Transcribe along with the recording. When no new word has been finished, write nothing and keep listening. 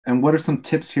And what are some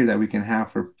tips here that we can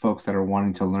have for folks that are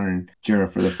wanting to learn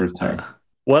Jira for the first time?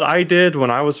 What I did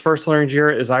when I was first learning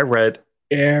Jira is I read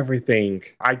everything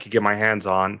I could get my hands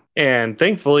on. And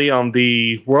thankfully,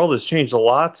 the world has changed a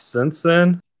lot since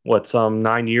then. What's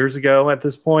 9 years ago at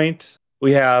this point?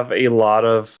 We have a lot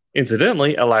of,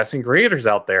 incidentally, Atlassian creators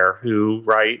out there who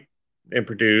write and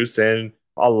produce and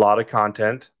a lot of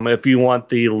content. If you want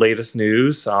the latest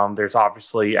news, there's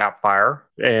obviously AppFire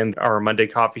and our Monday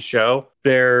Coffee Show.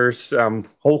 There's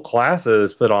whole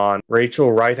classes put on.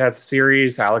 Rachel Wright has a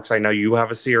series. Alex, I know you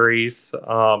have a series.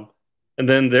 And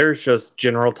then there's just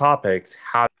general topics.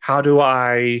 How do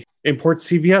I import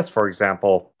CVS, for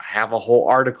example? I have a whole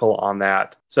article on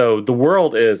that. So the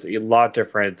world is a lot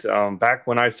different. Back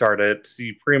when I started,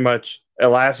 you pretty much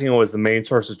Atlassian was the main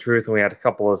source of truth, and we had a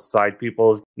couple of side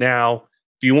people. Now,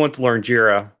 if you want to learn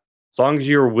Jira, as long as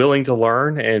you're willing to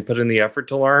learn and put in the effort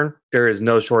to learn, there is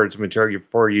no shortage of material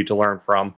for you to learn from.